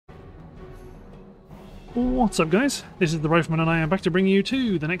What's up guys, this is the Rifleman and I am back to bring you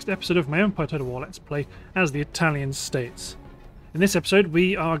to the next episode of my Empire Total War Let's Play as the Italian states. In this episode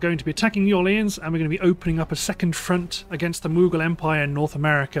we are going to be attacking New Orleans and we're going to be opening up a second front against the Mughal Empire in North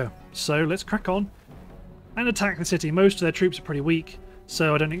America. So let's crack on and attack the city. Most of their troops are pretty weak,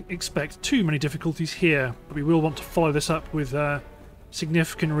 so I don't expect too many difficulties here, but we will want to follow this up with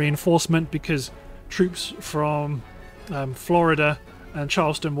significant reinforcement because troops from Florida and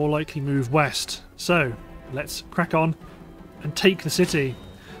Charleston will likely move west. So let's crack on and take the city.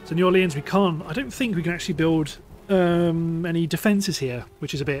 So New Orleans, I don't think we can actually build any defences here,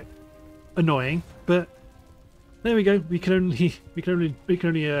 which is a bit annoying, but there we go. We can only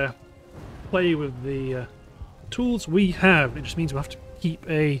play with the tools we have. It just means we'll have to keep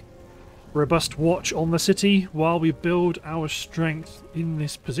a robust watch on the city while we build our strength in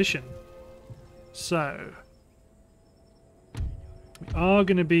this position. So we are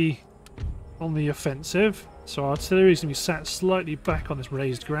going to be on the offensive, so our artillery is going to be sat slightly back on this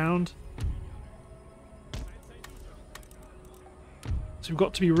raised ground. So we've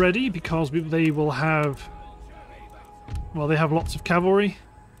got to be ready because they will have, well, they have lots of cavalry.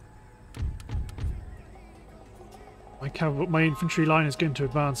 My infantry line is going to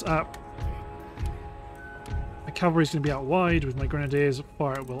advance up. My cavalry is going to be out wide with my grenadiers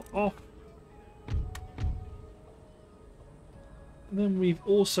fire at will off. And then we've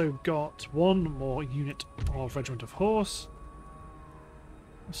also got one more unit of Regiment of Horse.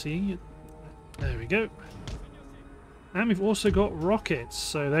 See, there we go. And we've also got rockets,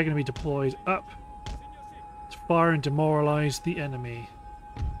 so they're going to be deployed up to fire and demoralise the enemy.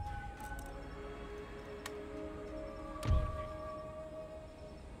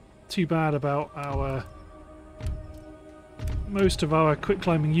 Too bad about most of our quick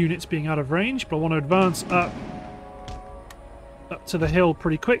climbing units being out of range, but I want to advance up to the hill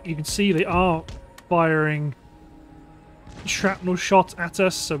pretty quick. You can see they are firing shrapnel shot at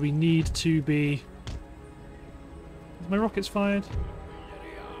us, so we need to be... Is my rockets fired?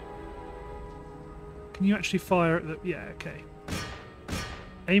 Can you actually fire at the... Yeah, okay.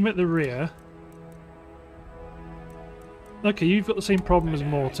 Aim at the rear. Okay, you've got the same problem as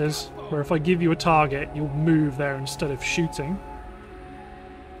mortars, where if I give you a target, you'll move there instead of shooting.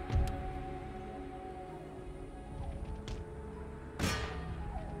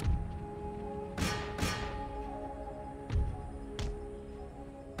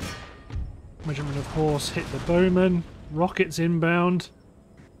 Regiment of Horse hit the bowman. Rockets inbound.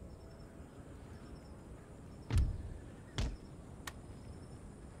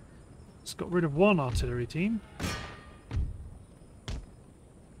 It's got rid of one artillery team.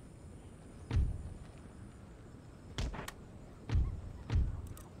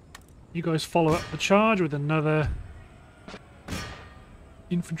 You guys follow up the charge with another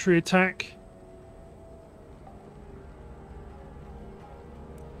infantry attack.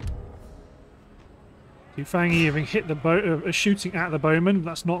 Fangi having hit the shooting at the bowman,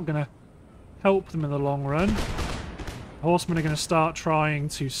 that's not going to help them in the long run. The horsemen are going to start trying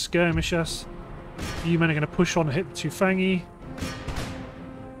to skirmish us. You men are going to push on and hit the two Fangi.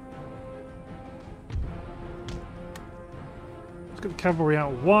 Let's get the cavalry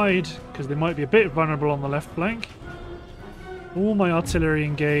out wide because they might be a bit vulnerable on the left flank. All my artillery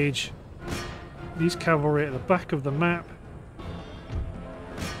engage these cavalry at the back of the map.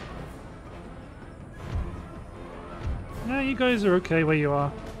 You guys are okay where you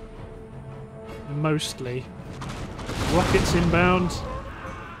are. Mostly. Rockets inbound.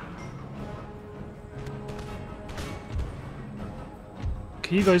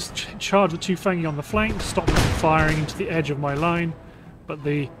 Okay, you guys charge the two Fangi on the flank, stop them from firing into the edge of my line, but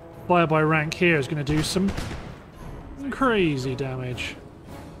the fire by rank here is going to do some crazy damage.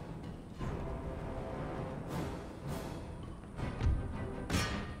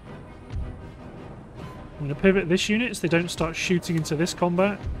 I'm going to pivot this unit so they don't start shooting into this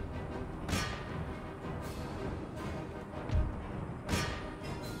combat.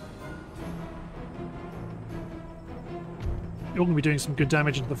 You're going to be doing some good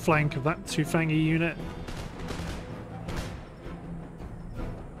damage into the flank of that two Fangi unit.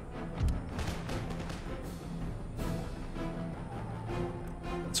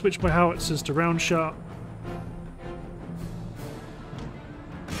 Switch my howitzers to round shot.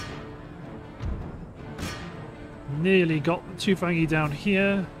 Nearly got the two Fangi down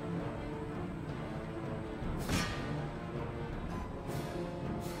here.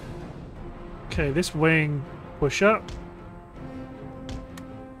 Okay, this wing push up.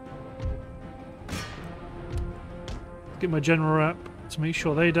 Get my general up to make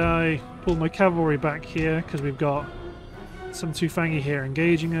sure they die. Pull my cavalry back here because we've got some two Fangi here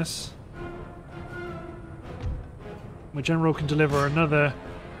engaging us. My general can deliver another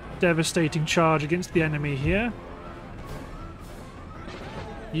devastating charge against the enemy here.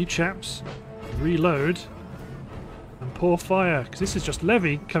 You chaps, reload and pour fire, because this is just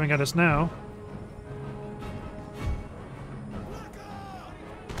levy coming at us now.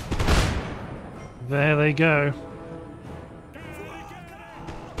 There they go.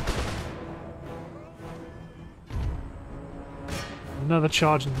 Another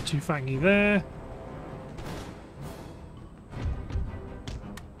charge into two fangy there.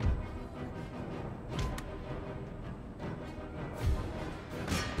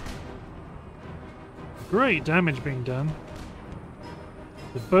 Great damage being done.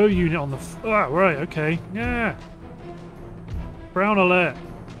 The bow unit on the... oh, right, okay. Yeah. Brown alert.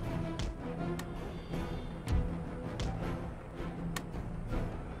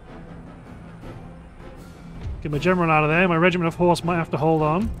 Get my general out of there. My regiment of horse might have to hold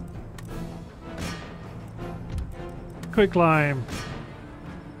on. Quick climb.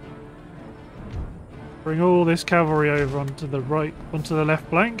 Bring all this cavalry over onto the right, onto the left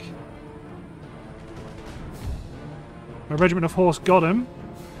flank. My regiment of horse got him.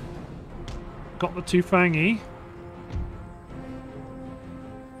 Got the two fangy.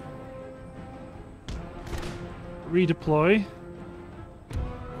 Redeploy.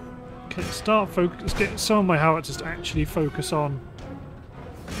 Okay, let's get some of my howitzers to actually focus on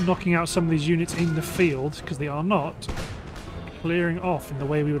knocking out some of these units in the field, because they are not clearing off in the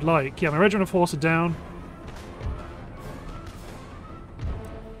way we would like. Yeah, my regiment of horse are down.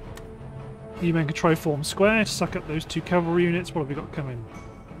 You men can try form square to suck up those two cavalry units. What have we got coming?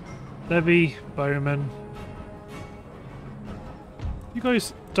 Levy, bowman. You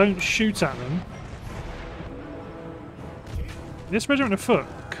guys don't shoot at them. This regiment of foot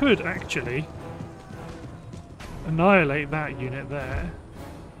could actually annihilate that unit there.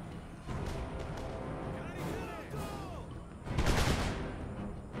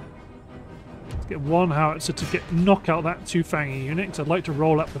 Let's get one howitzer to knock out that two fangy unit, because I'd like to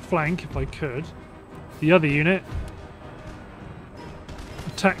roll up the flank if I could. The other unit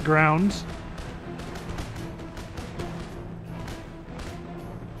attack ground.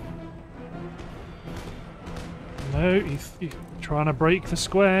 No, you're trying to break the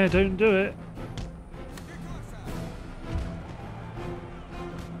square, don't do it.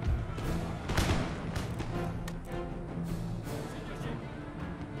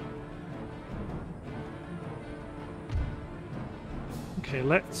 Okay,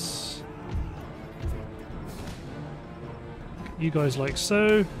 let's... you guys like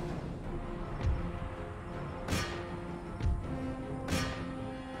so.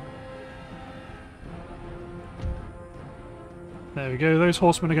 There we go, those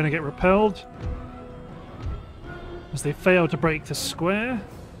horsemen are going to get repelled as they fail to break the square.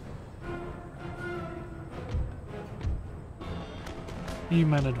 You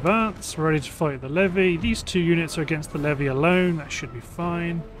men advance, we're ready to fight the levy. These two units are against the levy alone, that should be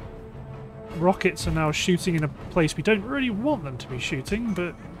fine. Rockets are now shooting in a place we don't really want them to be shooting,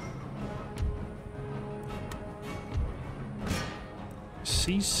 but...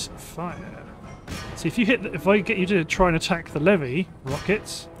 cease fire. See, if I get you to try and attack the levy,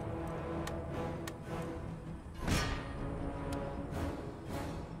 rockets...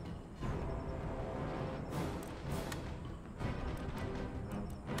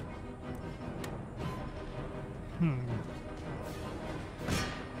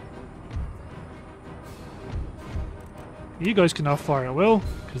 You guys can now fire at will,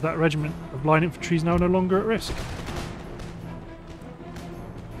 because that regiment of line infantry is now no longer at risk.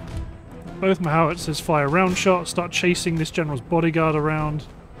 Both my howitzers fire round shot, start chasing this general's bodyguard around.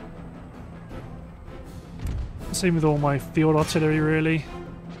 Same with all my field artillery, really.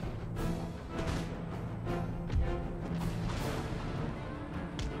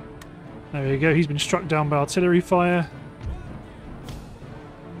 There we go, he's been struck down by artillery fire.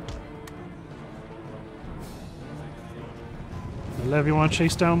 The levy want to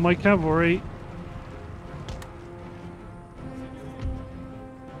chase down my cavalry.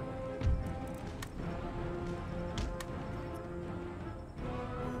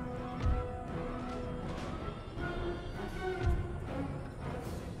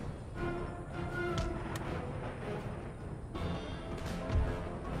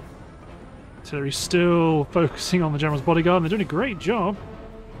 Artillery's still focusing on the general's bodyguard, and they're doing a great job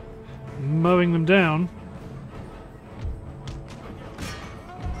mowing them down.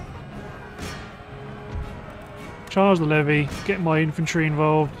 Charge the levy, get my infantry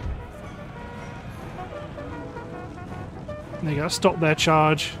involved. There you go, stop their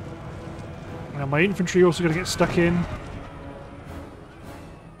charge. Now my infantry also going to get stuck in.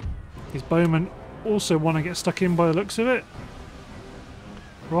 His bowmen also want to get stuck in by the looks of it.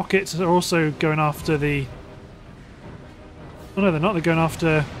 Rockets are also going after the... Oh no, they're not. They're going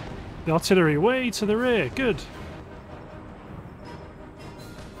after the artillery way to the rear. Good.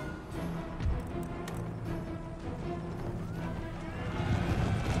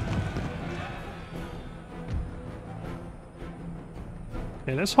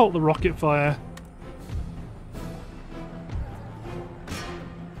 Okay, let's halt the rocket fire.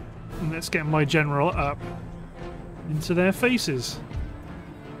 And let's get my general up into their faces.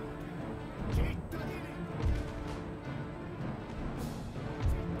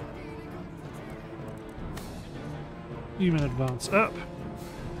 Human advance up.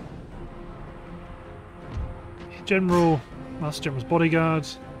 General, Master General's bodyguard.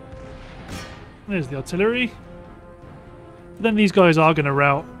 There's the artillery. But then these guys are going to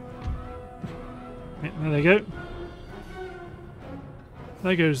rout. Yeah, there they go.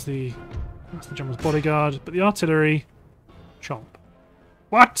 There goes the Master General's bodyguard, but the artillery, chomp.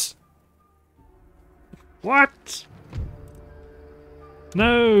 What? What?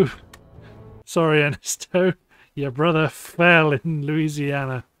 No. Sorry, Ernesto. Your brother fell in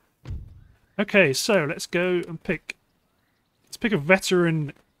Louisiana. Okay, so let's go and pick... Let's pick a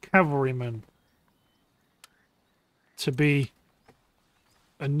veteran cavalryman to be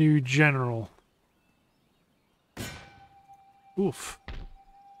a new general. Oof.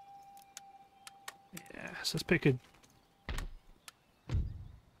 Yes, let's pick a...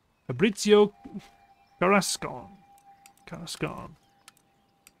 Fabrizio Carrascon.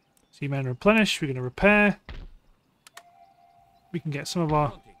 Seaman replenish, we're going to repair. We can get some of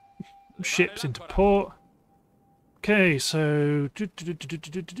our ships into port. Okay, so... Yeah,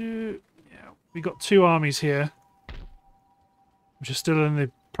 we got 2 armies here, which are still in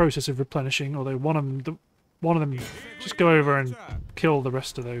the process of replenishing, although one of them just go over and kill the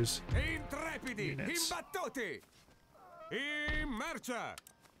rest of those units.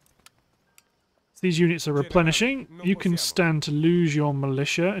 So these units are replenishing. You can stand to lose your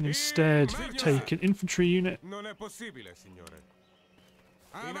militia and instead take an infantry unit. Okay,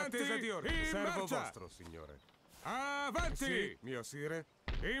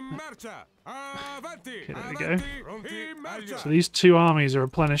 there we go. So these 2 armies are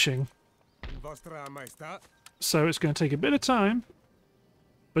replenishing. So it's going to take a bit of time,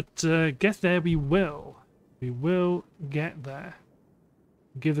 but get there we will. We will get there.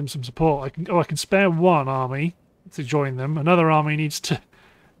 Give them some support. I can spare 1 army to join them. Another army needs to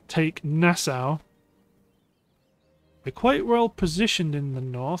take Nassau. We're quite well positioned in the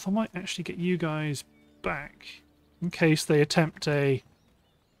north. I might actually get you guys back in case they attempt to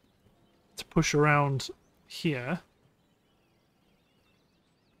push around here.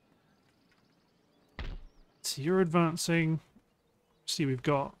 So you're advancing. See, we've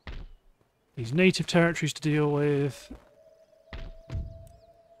got these native territories to deal with.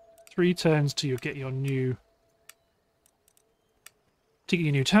 3 turns till you get your new... To get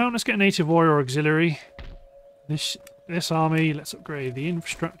your new town. Let's get a native warrior auxiliary. This army, let's upgrade the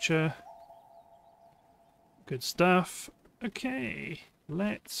infrastructure. Good stuff. Okay,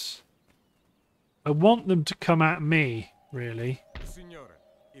 let's... I want them to come at me, really.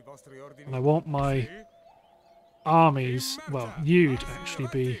 And I want my armies, well, you to actually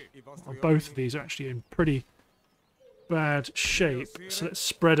be... Well, both of these are actually in pretty bad shape. So let's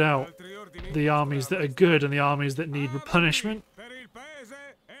spread out the armies that are good and the armies that need replenishment.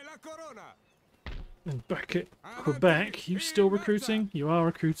 And back at Quebec, you still recruiting? You are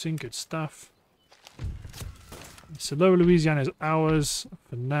recruiting, good stuff. So Lower Louisiana is ours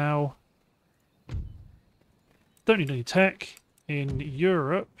for now. Don't need any tech in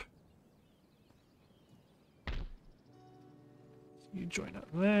Europe. You join up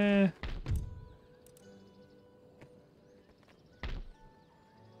there.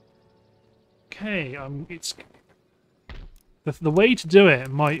 Okay, it's the way to do it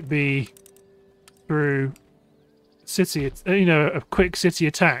might be through city, a quick city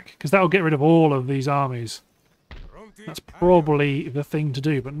attack, because that'll get rid of all of these armies. That's probably the thing to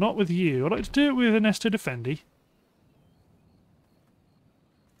do, but not with you. I'd like to do it with Ernesto Defendi,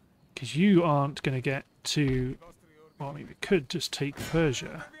 because you aren't going to get to... Well, I mean, we could just take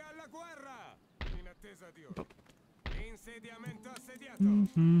Persia. But... I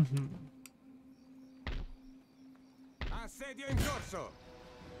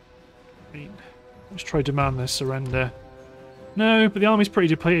mean, let's try to demand their surrender. No, but the army's pretty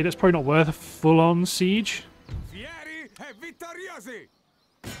depleted. It's probably not worth a full-on siege.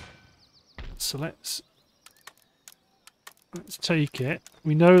 So let's take it.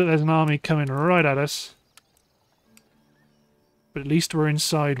 We know that there's an army coming right at us. But at least we're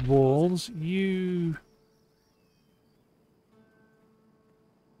inside walls. You...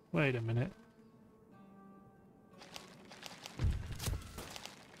 Wait a minute.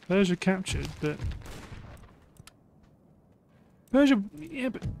 Persia captured, but... Persia... Yeah,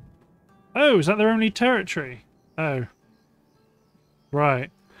 but... Oh, is that their only territory? Oh.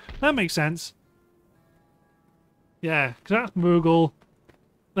 Right. That makes sense. Yeah, because that's Mughal.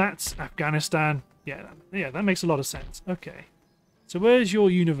 That's Afghanistan. Yeah, that makes a lot of sense. Okay. So where's your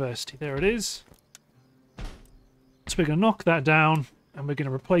university? There it is. So we're going to knock that down, and we're going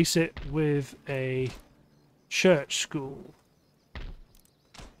to replace it with a church school.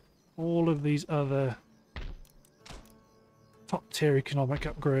 All of these other top-tier economic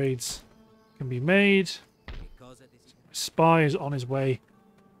upgrades can be made. Spy is on his way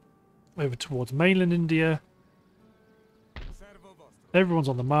over towards mainland India. Everyone's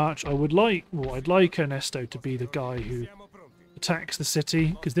on the march. I'd like Ernesto to be the guy who attacks the city,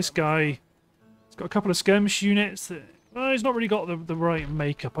 because this guy has got a couple of skirmish units that he's not really got the right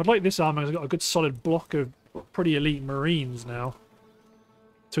makeup. I'd like this army. He's got a good solid block of pretty elite marines now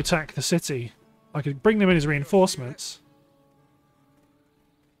to attack the city. I could bring them in as reinforcements.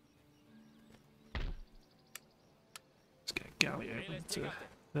 Let's get Galley over to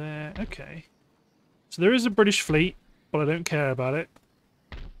there. Okay. So there is a British fleet, but I don't care about it.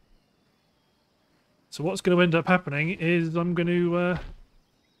 So what's going to end up happening is I'm going to...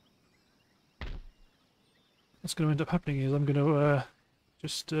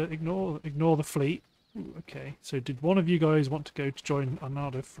 just ignore the fleet. Ooh, okay, so did one of you guys want to go to join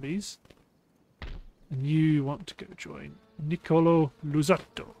Arnado, please? And you want to go join Niccolo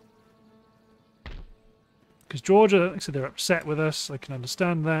Luzzatto. Because Georgia, like I said, they're upset with us. I can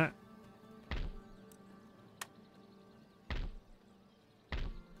understand that.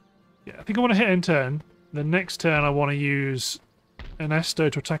 Yeah, I think I want to hit end turn. The next turn I want to use Ernesto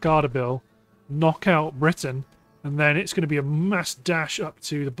to attack Ardabil, knock out Britain, and then it's going to be a mass dash up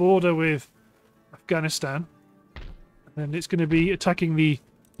to the border with Afghanistan. And it's going to be attacking the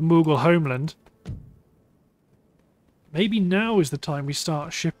Mughal homeland. Maybe now is the time we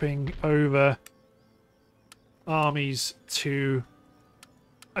start shipping over armies to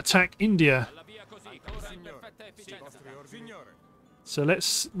attack India. So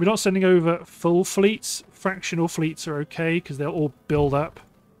we're not sending over full fleets. Fractional fleets are okay because they'll all build up.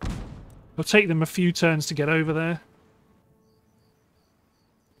 It'll take them a few turns to get over there.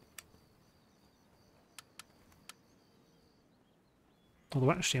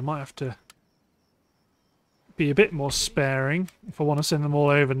 Although actually I might have to be a bit more sparing if I want to send them all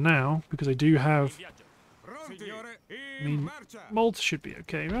over now, because I do have... I mean, Malta should be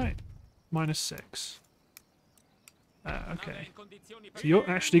okay, right? -6. Okay. So you're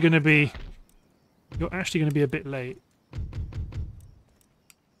actually going to be a bit late.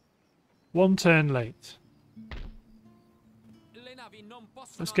 One turn late.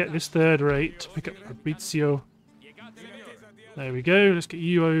 Let's get this third rate to pick up Fabrizio. There we go. Let's get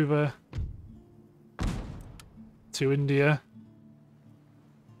you over to India.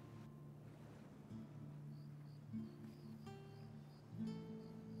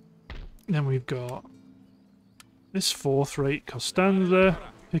 Then we've got this fourth rate Costanza.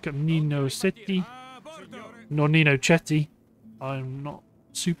 Pick up Nino Cetti. No, Nino Cetti. I'm not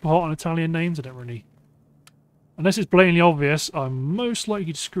super hot on Italian names. I don't really... Unless it's blatantly obvious, I'm most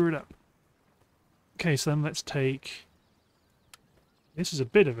likely to screw it up. Okay, so then let's take... This is a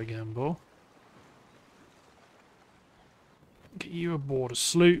bit of a gamble. Get you aboard a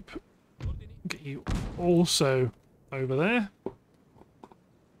sloop. Get you also over there.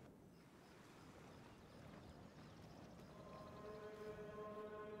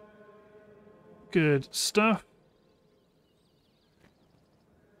 Good stuff.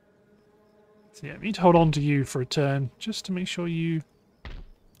 So yeah, we need to hold on to you for a turn, just to make sure you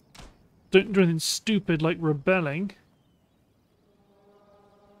don't do anything stupid like rebelling.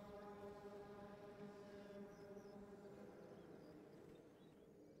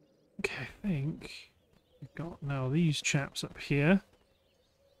 Okay, I think we've got now these chaps up here.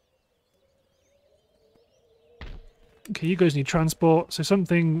 Okay, you guys need transport, so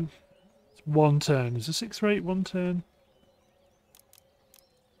something... One turn. Is a 6 rate 1 turn?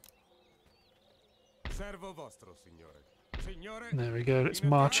 There we go. Let's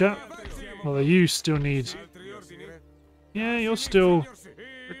march up. Although you still need... Yeah, you're still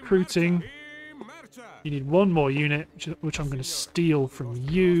recruiting. You need one more unit, which I'm going to steal from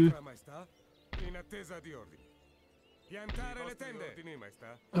you.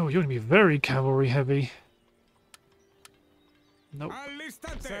 Oh, you're going to be very cavalry heavy. Nope.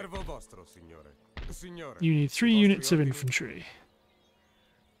 You need 3 units of infantry.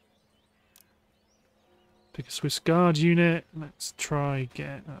 Pick a Swiss Guard unit. Let's try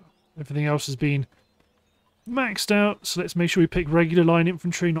get... Oh, everything else has been maxed out, so let's make sure we pick regular line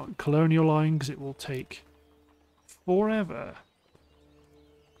infantry, not colonial line, because it will take forever.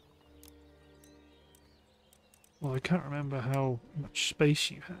 Well, I can't remember how much space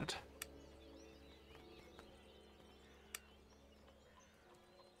you had.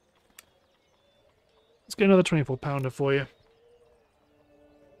 Let's get another 24-pounder for you.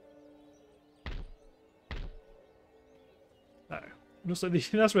 Oh, looks like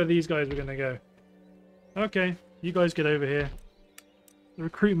that's where these guys were going to go. Okay, you guys get over here. The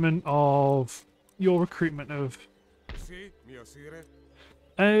recruitment of... Your recruitment of...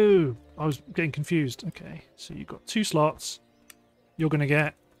 Oh, I was getting confused. Okay, so you've got 2 slots. You're going to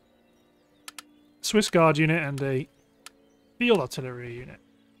get a Swiss Guard unit and a field artillery unit.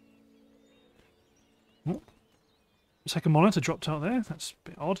 Oh, second monitor dropped out there. That's a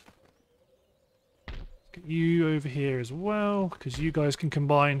bit odd. Let's get you over here as well, because you guys can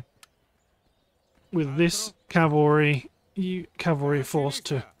combine with this cavalry force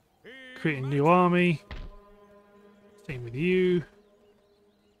to create a new army. Same with you.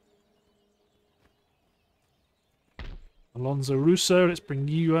 Alonso Russo, let's bring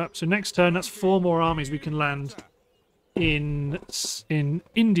you up. So next turn, that's 4 more armies we can land in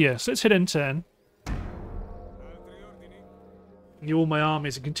India. So let's hit N10. All my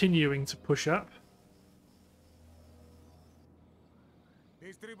armies are continuing to push up.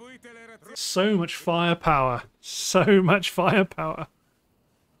 So much firepower. So much firepower.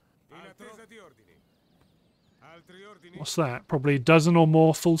 What's that? Probably a dozen or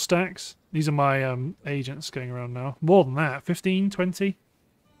more full stacks. These are my agents going around now. More than that. 15, 20?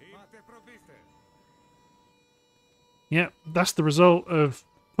 Yeah, that's the result of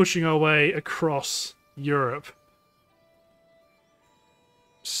pushing our way across Europe.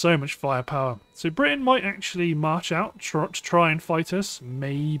 So much firepower. So Britain might actually march out to try and fight us.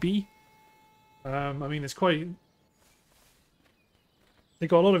 Maybe. I mean, there's quite... They've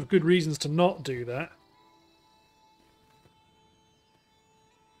got a lot of good reasons to not do that.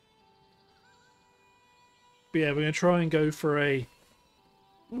 But yeah, we're going to try and go for a...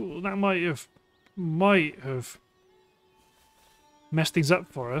 Ooh, that might have messed things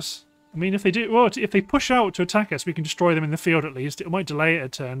up for us. I mean, if they do, well, if they push out to attack us, we can destroy them in the field at least. It might delay it a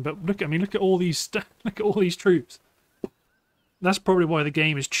turn, but look at all these, look at all these troops. That's probably why the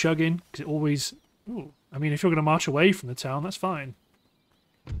game is chugging, because it always. Ooh, I mean, if you're going to march away from the town, that's fine.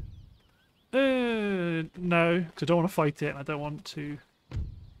 No, because I don't want to fight it, and I don't want to.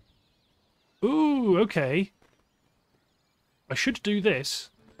 Ooh, okay. I should do this,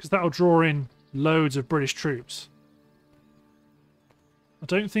 because that'll draw in loads of British troops. I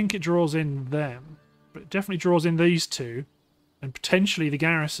don't think it draws in them, but it definitely draws in these two, and potentially the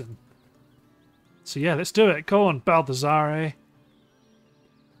garrison. So yeah, let's do it. Go on, Baldassare.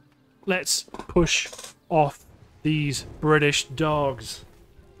 Let's push off these British dogs.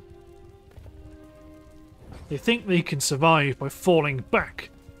 They think they can survive by falling back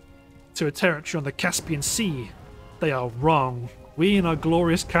to a territory on the Caspian Sea. They are wrong. We in our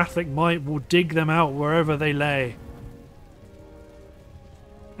glorious Catholic might will dig them out wherever they lay.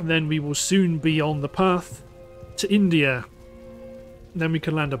 And then we will soon be on the path to India. And then we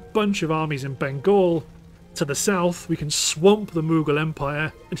can land a bunch of armies in Bengal. To the south, we can swamp the Mughal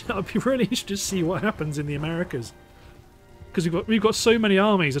Empire. And I'd be really interested to see what happens in the Americas. Because we've got so many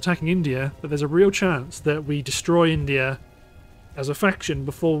armies attacking India that there's a real chance that we destroy India as a faction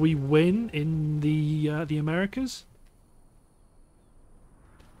before we win in the Americas.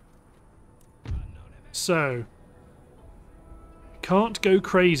 So, can't go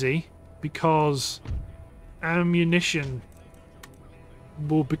crazy because ammunition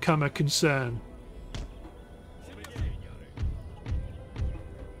will become a concern.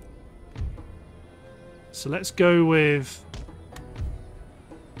 So let's go with...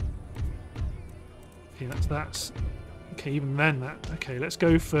 Okay, that's... Okay, even then that... Okay, let's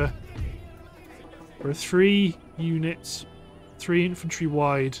go for a 3 units, 3 infantry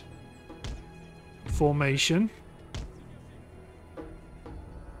wide formation.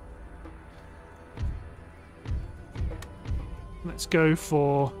 Let's go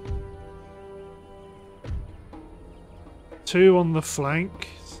for 2 on the flank.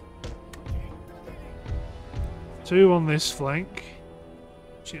 2 on this flank.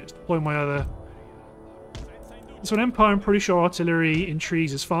 Actually, let's deploy my other... So an Empire, I'm pretty sure artillery in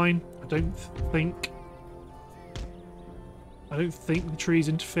trees is fine. I don't think the trees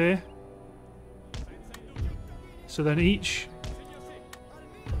interfere. So then each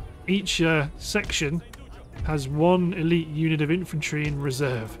section has 1 elite unit of infantry in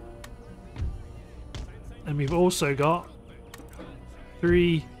reserve. And we've also got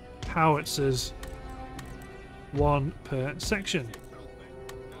 3 howitzers, 1 per section.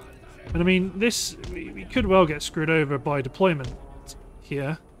 And I mean, this, we could well get screwed over by deployment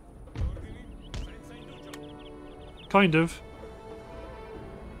here. Kind of.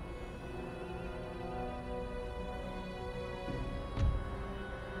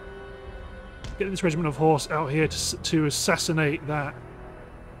 Get this regiment of horse out here to assassinate that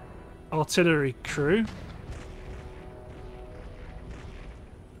artillery crew.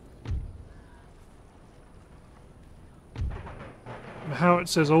 The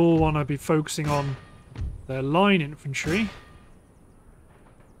howitzers all want to be focusing on their line infantry.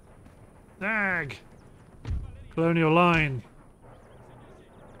 Ag! Colonial line.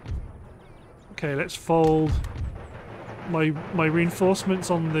 Okay, let's fold my reinforcements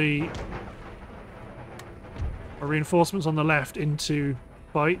on the left into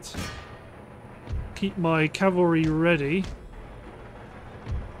fight. Keep my cavalry ready.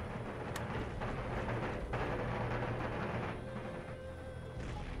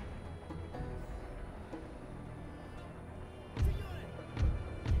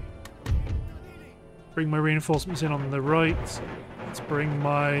 Bring my reinforcements in on the right. Let's bring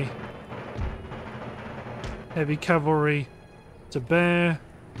my heavy cavalry to bear.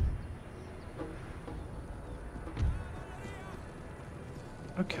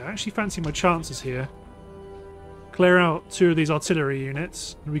 Okay, I actually fancy my chances here. Clear out 2 of these artillery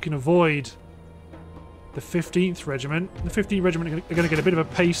units, and we can avoid the 15th Regiment. The 15th Regiment are going to get a bit of a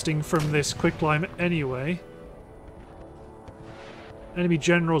pasting from this quicklime anyway. Enemy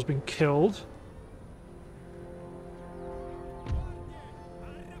general's been killed.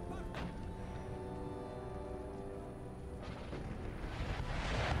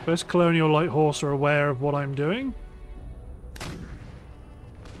 First Colonial Light Horse are aware of what I'm doing.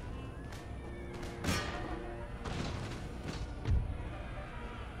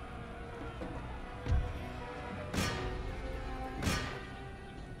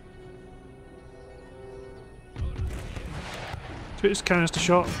 Spit's canister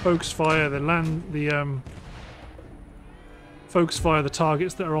shot, focus fire focus fire the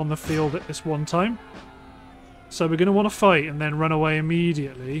targets that are on the field at this one time. So we're going to want to fight and then run away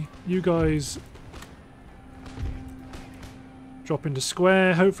immediately. You guys drop into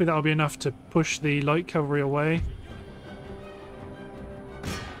square. Hopefully that'll be enough to push the light cavalry away.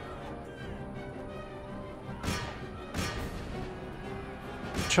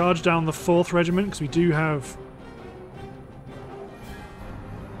 Charge down the 4th Regiment because we do have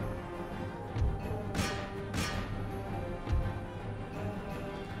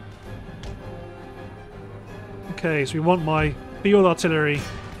okay, so we want my field artillery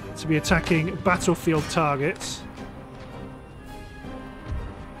to be attacking battlefield targets.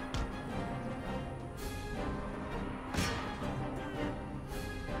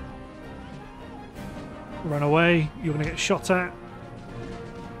 Run away, you're going to get shot at.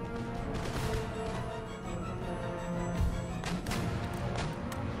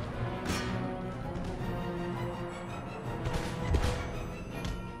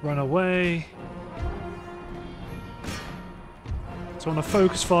 Run away. So on a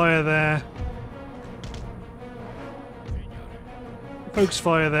focus fire there. Focus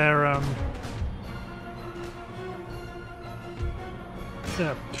fire there,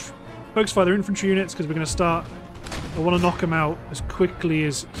 yeah. Focus fire their infantry units because we're going to start. I want to knock them out as quickly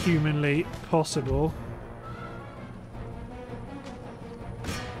as humanly possible.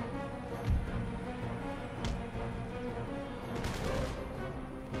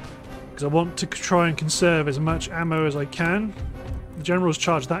 Because I want to try and conserve as much ammo as I can. The generals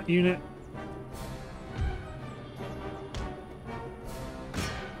charge that unit. So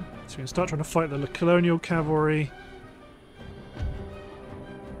we can start trying to fight the colonial cavalry.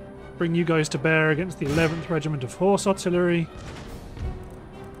 Bring you guys to bear against the 11th Regiment of Horse Artillery.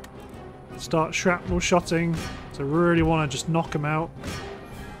 Start shrapnel shotting. So really want to just knock them out.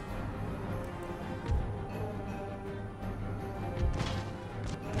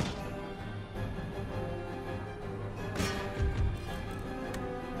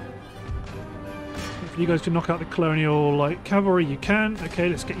 If you guys can knock out the colonial light cavalry, you can. Okay,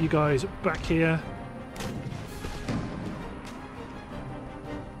 let's get you guys back here.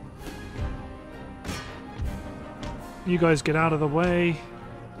 You guys get out of the way.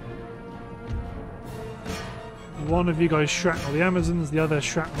 One of you guys shrapnel the Amazons, the other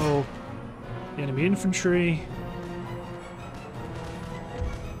shrapnel the enemy infantry.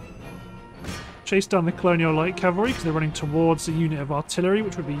 Chase down the colonial light cavalry because they're running towards a unit of artillery,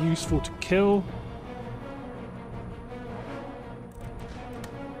 which would be useful to kill.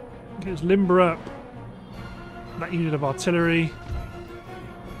 Okay, let's limber up that unit of artillery.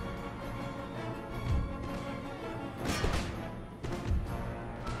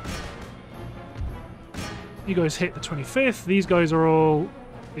 You guys hit the 25th. These guys are all...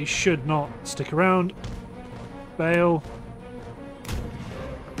 They should not stick around. Bail.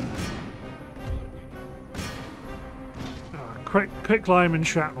 Quick climb and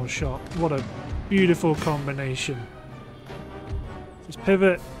shrapnel shot. What a beautiful combination. Just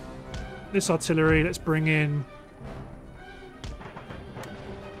pivot. This artillery, let's bring in...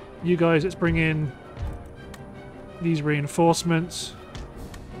 You guys, let's bring in these reinforcements.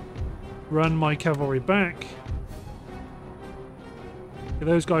 Run my cavalry back. Okay,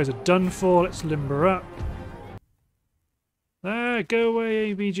 those guys are done for. Let's limber up. Ah, go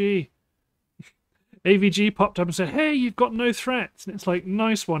away, AVG. AVG popped up and said, hey, you've got no threats. And it's like,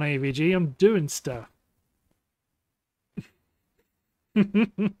 nice one, AVG. I'm doing stuff. Ugh.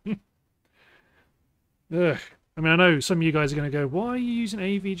 I mean, I know some of you guys are going to go, why are you using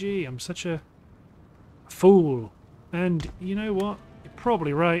AVG? I'm such a fool. And you know what? You're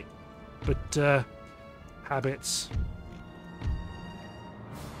probably right. But, habits.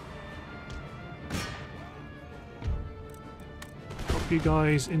 Pop you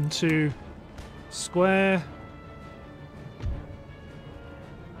guys into square.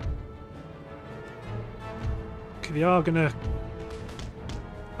 Okay, they are gonna...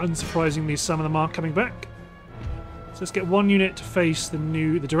 Unsurprisingly, some of them are coming back. So let's get one unit to face the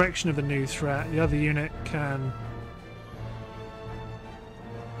direction of the new threat. The other unit can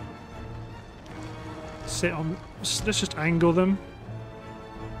sit on... Let's just angle them.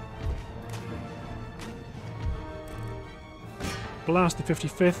 Blast the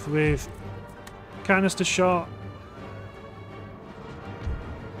 55th with canister shot.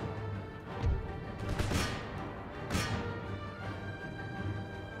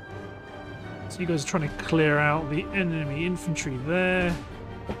 So you guys are trying to clear out the enemy infantry there.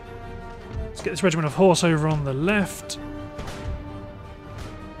 Let's get this regiment of horse over on the left.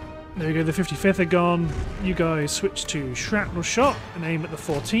 There we go, the 55th are gone. You guys switch to shrapnel shot and aim at the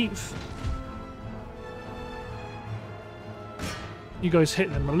 14th. You guys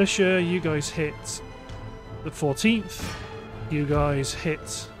hit the militia, you guys hit the 14th, you guys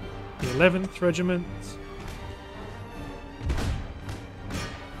hit the 11th regiment.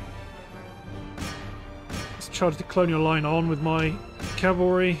 Let's charge the colonial line on with my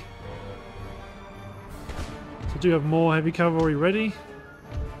cavalry. So I do have more heavy cavalry ready.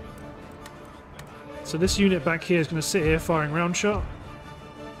 So this unit back here is going to sit here firing round shot.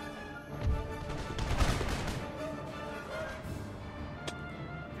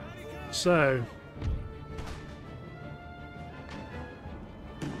 So,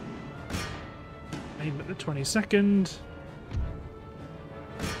 aim at the 22nd.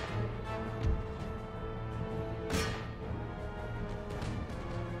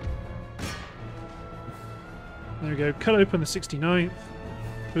 There we go, cut open the 69th.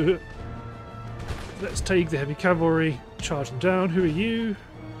 Let's take the heavy cavalry, charge them down. Who are you?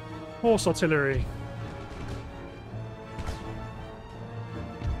 Horse artillery.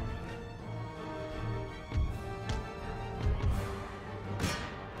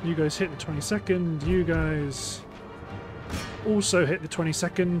 You guys hit the 22nd. You guys also hit the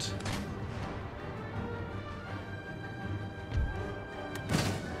 22nd.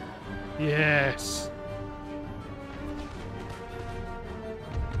 Yes.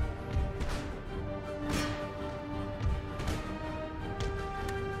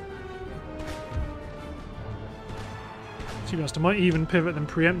 To be honest, I might even pivot them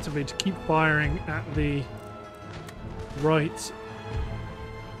preemptively to keep firing at the right.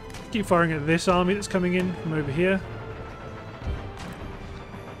 Keep firing at this army that's coming in from over here.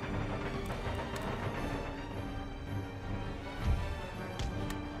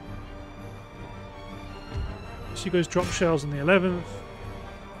 So you guys drop shells on the 11th.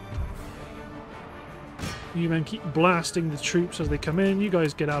 You men keep blasting the troops as they come in. You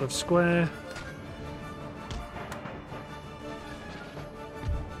guys get out of square.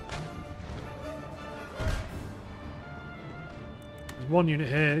 One unit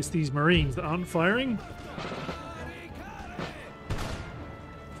here, it's these Marines that aren't firing.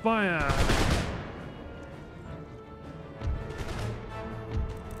 Fire!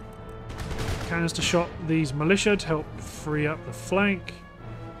 Canister shot these militia to help free up the flank.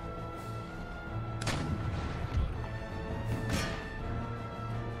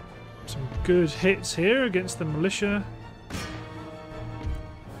 Some good hits here against the militia.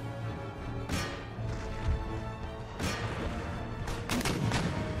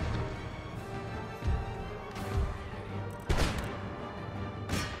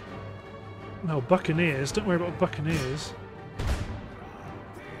 No, Buccaneers. Don't worry about Buccaneers.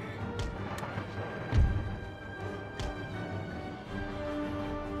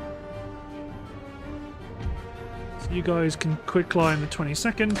 So you guys can quick line the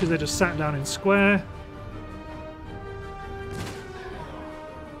 22nd because they just sat down in square.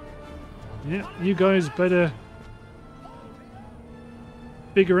 Yeah, you guys better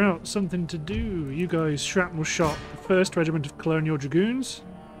figure out something to do. You guys shrapnel shot the 1st Regiment of Colonial Dragoons.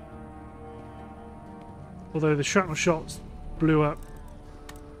 Although the shrapnel shots blew up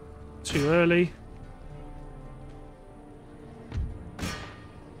too early.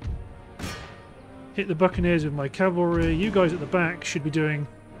 Hit the Buccaneers with my cavalry. You guys at the back should be doing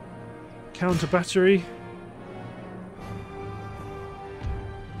counter battery.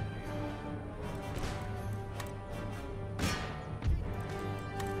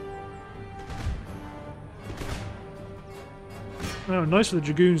 Oh, nice for the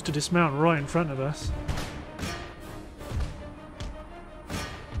Dragoons to dismount right in front of us.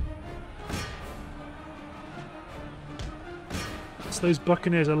 So those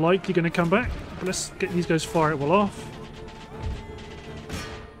Buccaneers are likely going to come back. But let's get these guys fire it well off.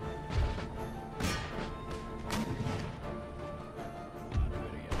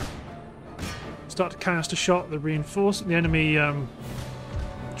 Start to cast a shot at the reinforcement. The enemy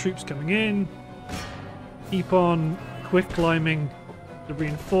troops coming in. Keep on quick climbing the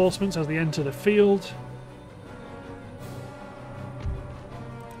reinforcements as they enter the field.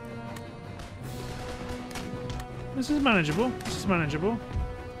 This is manageable. This is manageable.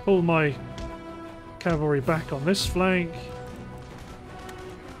 Pull my cavalry back on this flank.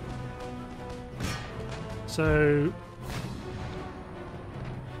 So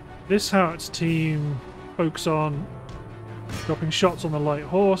this Howitz team focus on dropping shots on the light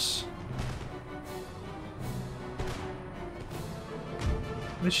horse.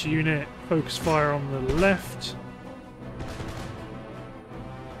 This unit focus fire on the left.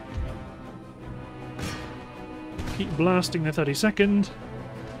 Keep blasting the 32nd.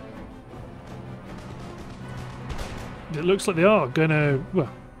 It looks like they are gonna... well,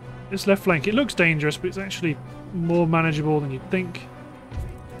 this left flank, it looks dangerous, but it's actually more manageable than you'd think.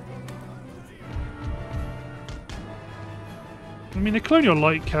 I mean, the Colonial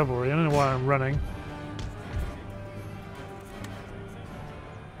Light Cavalry, I don't know why I'm running.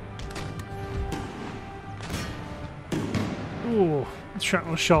 Ooh, the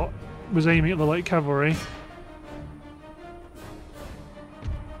shrapnel shot was aiming at the light cavalry.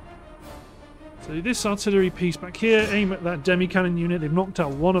 So this artillery piece back here, aim at that demi-cannon unit. They've knocked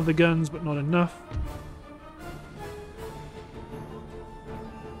out one of the guns, but not enough.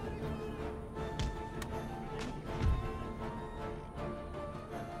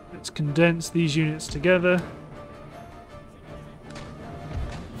 Let's condense these units together.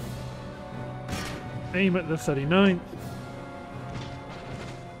 Aim at the 39th.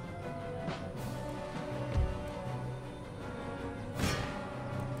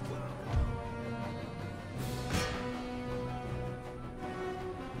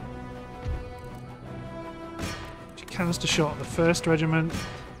 Canister shot at the 1st Regiment.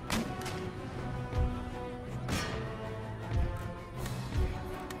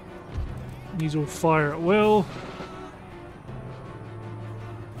 These all fire at will.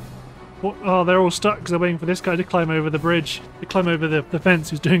 What? Oh, they're all stuck because they're waiting for this guy to climb over the bridge. To climb over the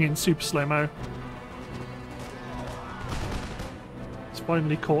fence, who's doing it in super slow-mo. He's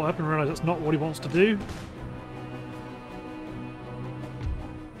finally caught up and realised that's not what he wants to do.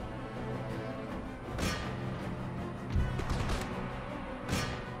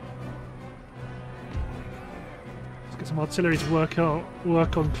 Some artillery to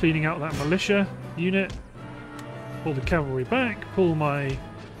work on cleaning out that militia unit. Pull the cavalry back, pull my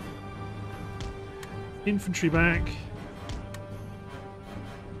infantry back.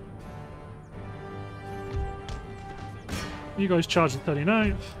 You guys charge the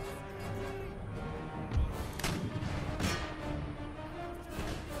 39th.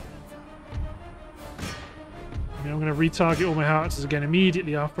 I'm going to retarget all my howitzers again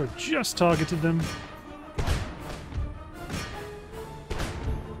immediately after I've just targeted them.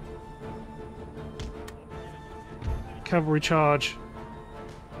 Cavalry charge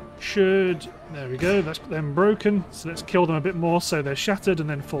should... there we go, that's them broken. So let's kill them a bit more so they're shattered and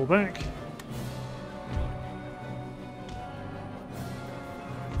then fall back.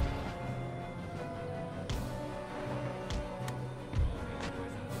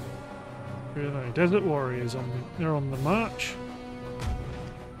 Really, Desert Warriors they're on the march.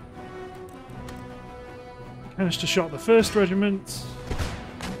 Managed to shot the 1st Regiment.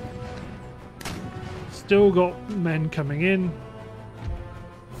 Still got men coming in.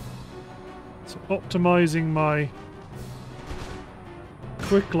 So optimizing my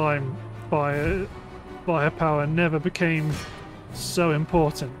quicklime firepower never became so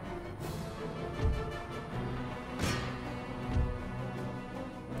important.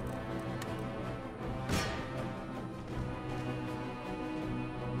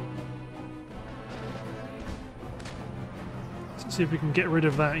 Let's see if we can get rid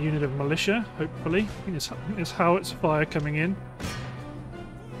of that unit of militia, hopefully. I think it's how it's fire coming in.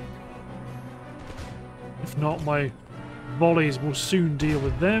 If not, my volleys will soon deal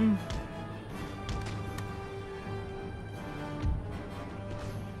with them.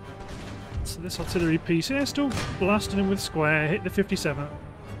 So this artillery piece here, still blasting him with square, hit the 57.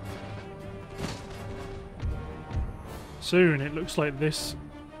 Soon it looks like this...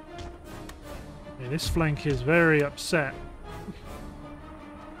 yeah, this flank is very upset.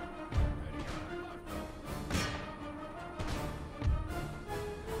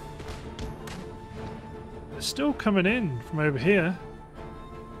 They're still coming in from over here.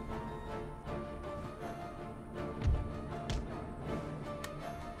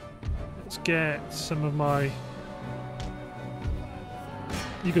 Let's get some of my...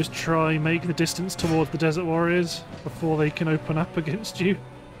 you guys try make the distance towards the Desert Warriors before they can open up against you.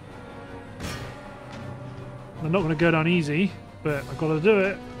 They're not going to go down easy, but I've got to do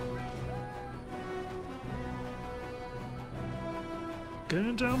it.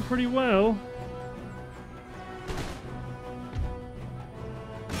 Going down pretty well.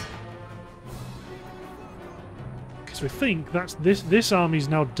 Because we think that's this army's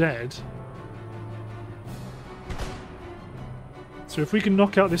now dead. So if we can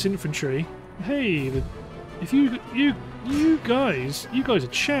knock out this infantry, hey, if you guys are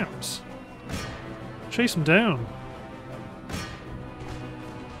champs. Chase them down.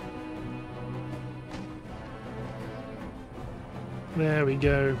 There we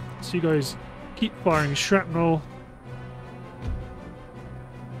go. So you guys keep firing shrapnel.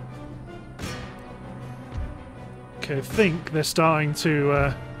 Okay, I think they're starting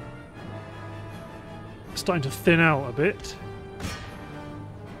to thin out a bit.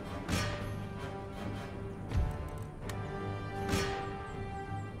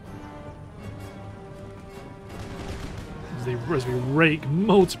 As we rake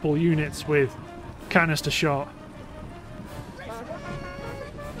multiple units with canister shot.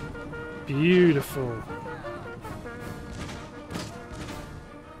 Beautiful.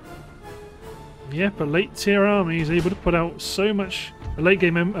 Yep, a late tier army is able to put out so much. A late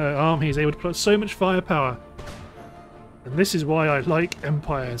game army is able to put out so much firepower. And this is why I like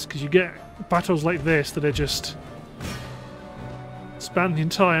empires, because you get battles like this that are just span the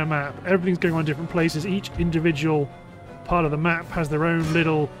entire map. Everything's going on in different places. Each individual part of the map has their own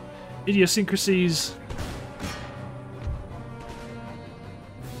little idiosyncrasies.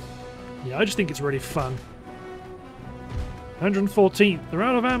 Yeah, I just think it's really fun. 114th, they're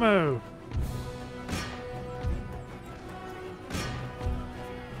out of ammo!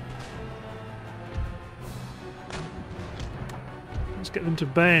 Let's get them to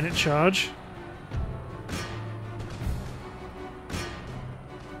bayonet charge.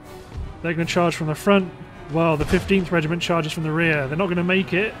 They're going to charge from the front. Well, the 15th Regiment charges from the rear. They're not going to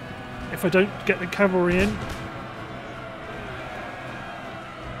make it if I don't get the cavalry in.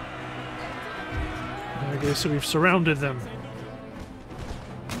 There we go, so we've surrounded them.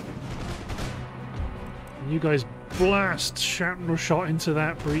 And you guys blast shrapnel shot into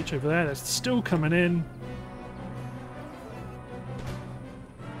that breach over there. That's still coming in.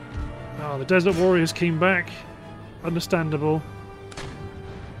 Oh, the Desert Warriors came back. Understandable.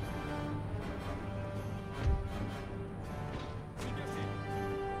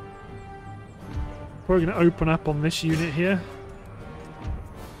 We're going to open up on this unit here.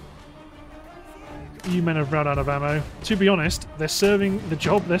 You men have run out of ammo. To be honest, the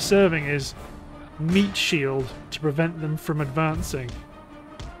job they're serving is meat shield to prevent them from advancing.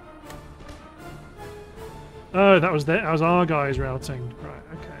 Oh, that was our guys routing. Right,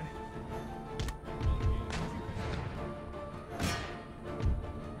 okay.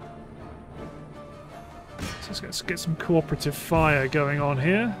 So let's get some cooperative fire going on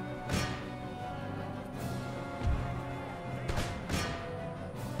here.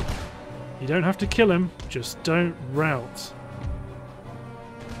 You don't have to kill him, just don't rout. So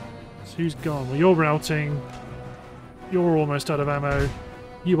who's gone? Well, you're routing. You're almost out of ammo.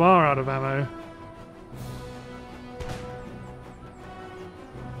 You are out of ammo.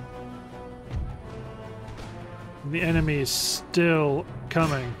 And the enemy is still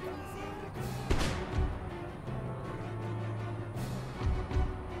coming.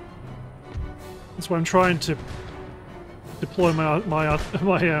 That's why I'm trying to deploy my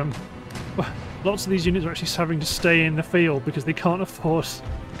Lots of these units are actually having to stay in the field because they can't afford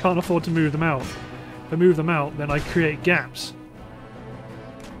to move them out. If I move them out, then I create gaps.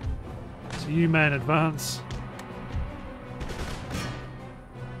 So you men advance.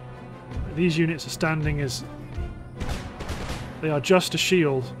 These units are standing as they are just a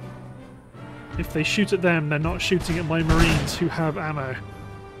shield. If they shoot at them, they're not shooting at my Marines who have ammo.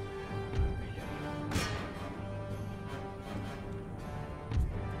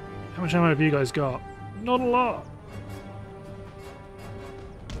 How much ammo have you guys got? Not a lot.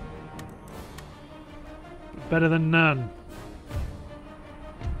 Better than none.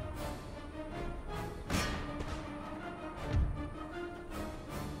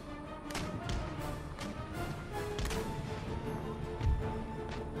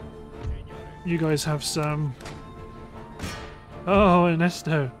 You guys have some... Oh,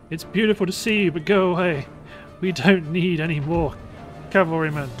 Ernesto, it's beautiful to see you, but go away. We don't need any more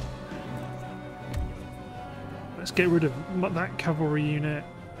cavalrymen. Let's get rid of that cavalry unit.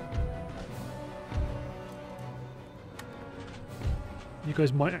 You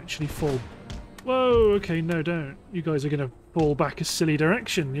guys might actually fall... Whoa, okay, no, don't. You guys are going to fall back a silly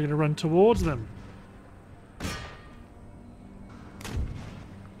direction. You're going to run towards them.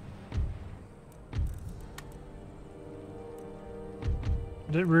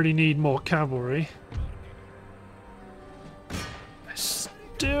 I don't really need more cavalry. They're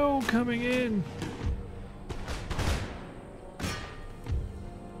still coming in.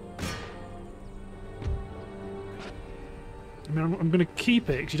 I mean, I'm going to keep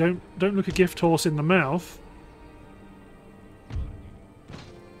it because you don't look a gift horse in the mouth.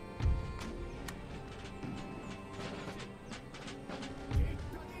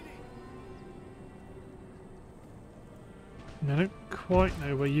 I don't quite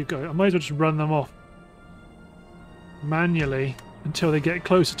know where you go. I might as well just run them off manually until they get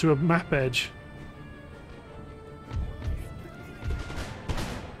closer to a map edge.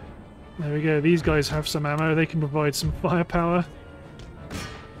 There we go. These guys have some ammo. They can provide some firepower.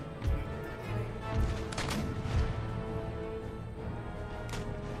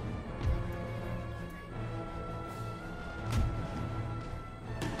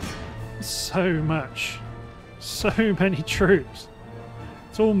 So much. So many troops.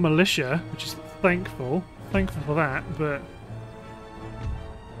 It's all militia, which is thankful. Thankful for that, but...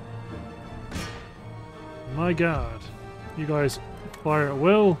 My god. You guys fire at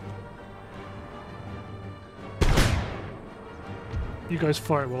will. You guys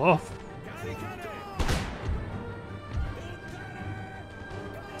fire at will off.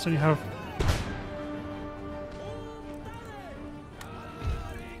 So you have...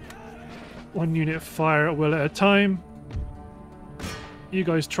 one unit fire at will at a time. You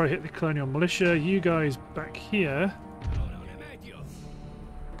guys try hit the colonial militia. You guys back here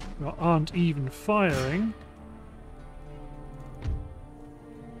aren't even firing.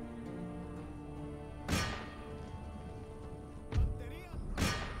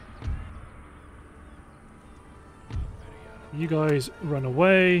 You guys run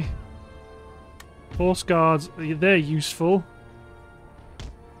away. Horse guards, they're useful.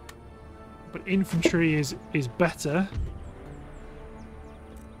 But infantry is better.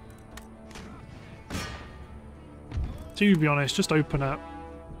 To be honest, just open up.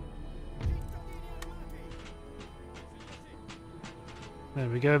 There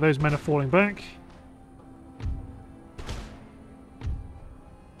we go, those men are falling back.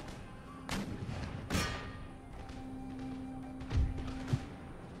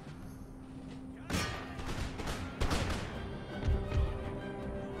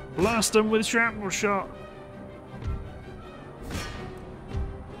 Blast them with shrapnel shot.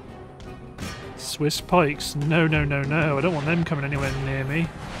 Swiss pikes. No, no, no, no. I don't want them coming anywhere near me.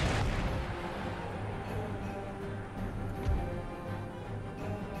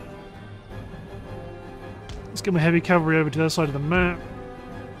 Let's get my heavy cavalry over to the other side of the map.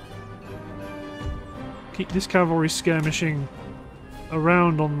 Keep this cavalry skirmishing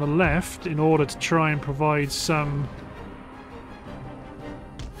around on the left in order to try and provide something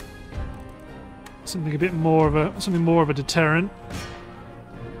a bit more of a deterrent.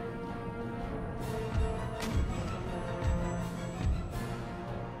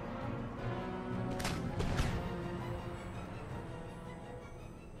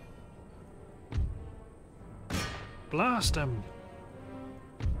 Blast them.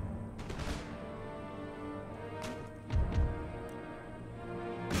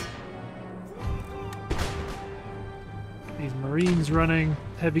 These Marines running,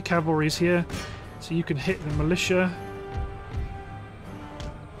 heavy cavalry's here. So you can hit the militia.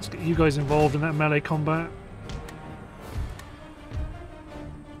 Let's get you guys involved in that melee combat.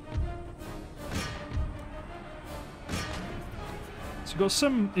 So we've got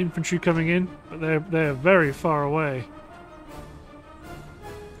some infantry coming in, but they're very far away.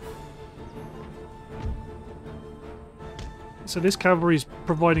 So this cavalry is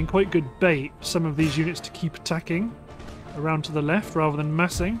providing quite good bait for some of these units to keep attacking around to the left rather than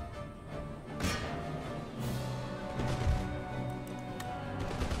massing.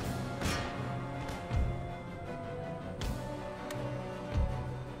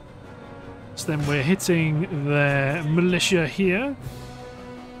 So then we're hitting their militia here.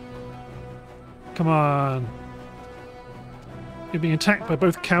 Come on. You're being attacked by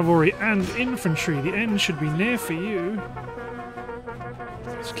both cavalry and infantry. The end should be near for you.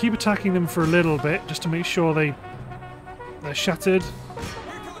 So keep attacking them for a little bit, just to make sure they're shattered.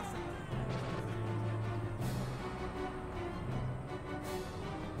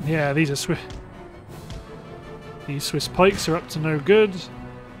 Yeah, these Swiss pikes are up to no good.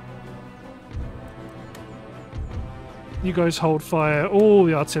 You guys hold fire. All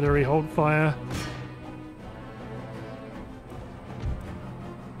the artillery hold fire.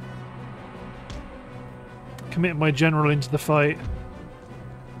 Commit my general into the fight.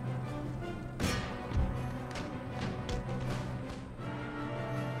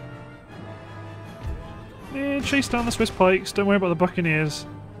 Yeah, chase down the Swiss pikes. Don't worry about the buccaneers.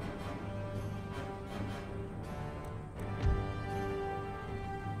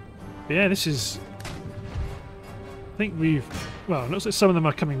 But yeah, this is... I think we've... Well, it looks like some of them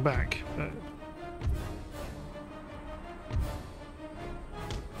are coming back, but...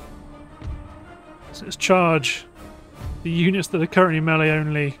 So let's charge the units that are currently melee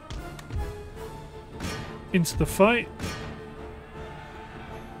only into the fight.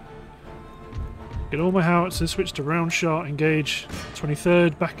 Get all my howitzers, switch to round shot, engage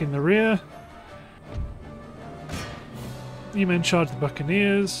 23rd back in the rear. You men charge the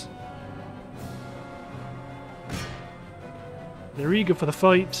buccaneers. They're eager for the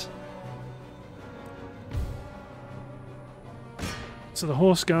fight. So the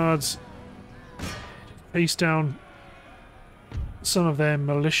horse guards face down some of their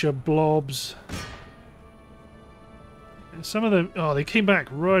militia blobs. And some of them... Oh, they came back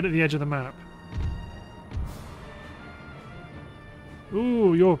right at the edge of the map.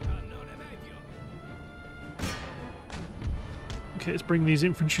 Ooh, you're... Okay, let's bring these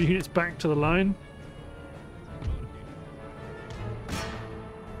infantry units back to the line.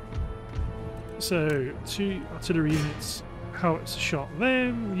 So, 2 artillery units, howitzer shot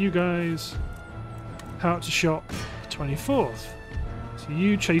them, you guys, howitzer shot the 24th. So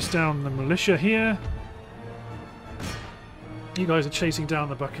you chase down the militia here. You guys are chasing down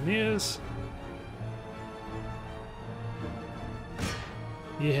the buccaneers.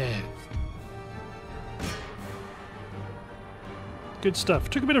 Yeah. Good stuff.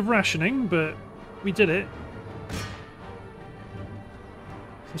 Took a bit of rationing, but we did it.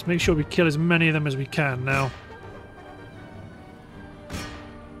 Let's make sure we kill as many of them as we can now.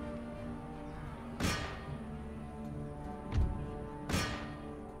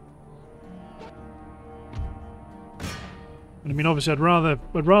 I mean, obviously, I'd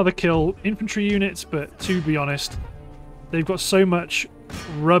rather kill infantry units, but to be honest, they've got so much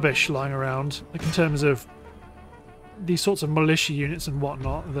rubbish lying around, like in terms of these sorts of militia units and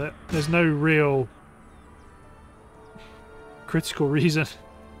whatnot, that there's no real critical reason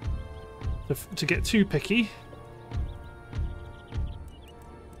to get too picky.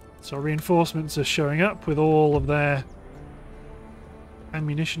 So our reinforcements are showing up with all of their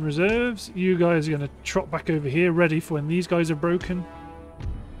ammunition reserves. You guys are going to trot back over here, ready for when these guys are broken.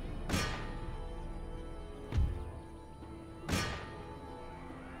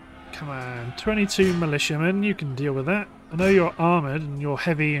 Come on, 22 militiamen, you can deal with that. I know you're armoured and you're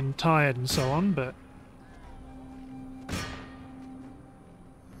heavy and tired and so on, but...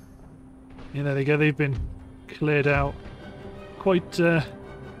 Yeah, there they go, they've been cleared out. Quite, Damn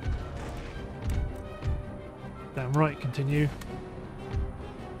right, continue.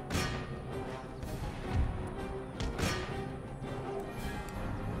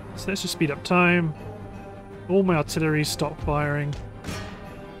 So let's just speed up time. All my artillery stop firing.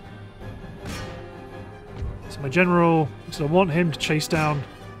 So my general, so I want him to chase down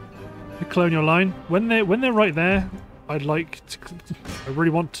the colonial line. When they're right there, I really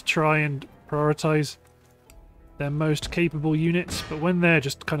want to try and prioritize their most capable units, but when they're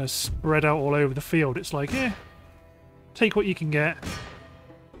just kind of spread out all over the field, it's like, yeah, take what you can get.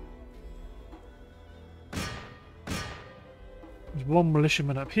 There's one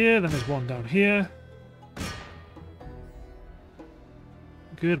militiaman up here, then there's one down here.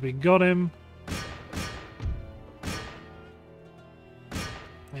 Good, we got him.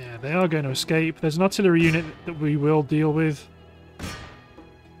 Yeah, they are going to escape. There's an artillery unit that we will deal with.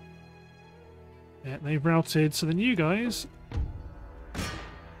 Right, they've routed. So then you guys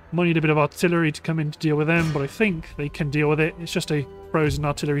might need a bit of artillery to come in to deal with them, but I think they can deal with it. It's just a frozen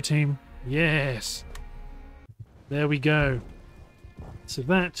artillery team. Yes. There we go. So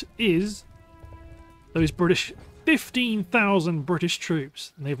that is those British 15,000 British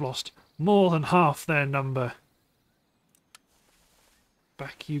troops, and they've lost more than half their number.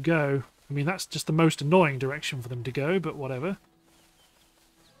 Back you go. I mean, that's just the most annoying direction for them to go, but whatever.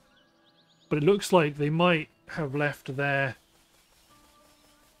 But it looks like they might have left their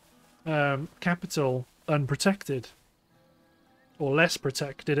capital unprotected. Or less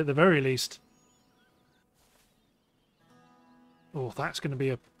protected at the very least. Oh, that's going to be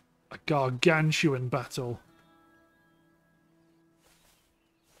a gargantuan battle.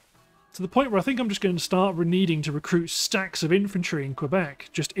 To the point where I think I'm just going to start needing to recruit stacks of infantry in Quebec.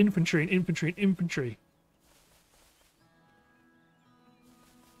 Just infantry and infantry and infantry.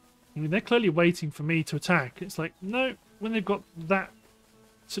 I mean, they're clearly waiting for me to attack. It's like, no, when they've got that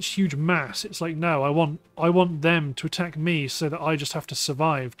such huge mass, it's like, no, I want them to attack me so that I just have to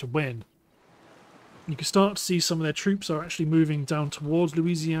survive to win. You can start to see some of their troops are actually moving down towards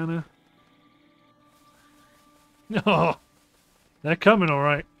Louisiana. Oh, they're coming all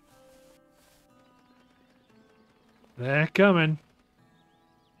right. They're coming.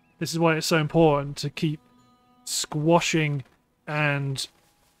 This is why it's so important to keep squashing and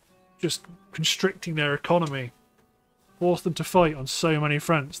just constricting their economy. Force them to fight on so many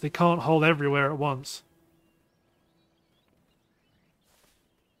fronts. They can't hold everywhere at once.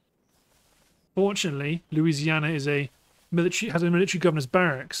 Fortunately, Louisiana is has a military governor's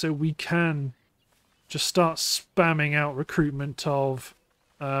barracks, so we can just start spamming out recruitment of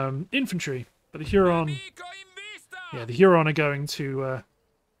infantry. But the Huron, the Huron are going to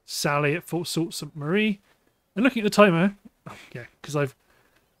sally at Fort Sault Ste. Marie. And looking at the timer, yeah, because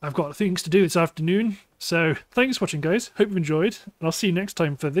I've got things to do this afternoon. So thanks for watching, guys. Hope you've enjoyed, and I'll see you next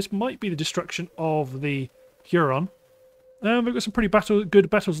time for this might be the destruction of the Huron. We've got some pretty good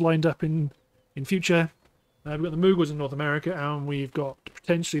battles lined up in future. We've got the Mughals in North America, and we've got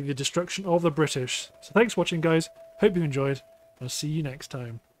potentially the destruction of the British. So thanks for watching, guys. Hope you enjoyed. I'll see you next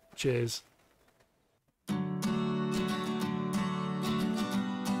time. Cheers.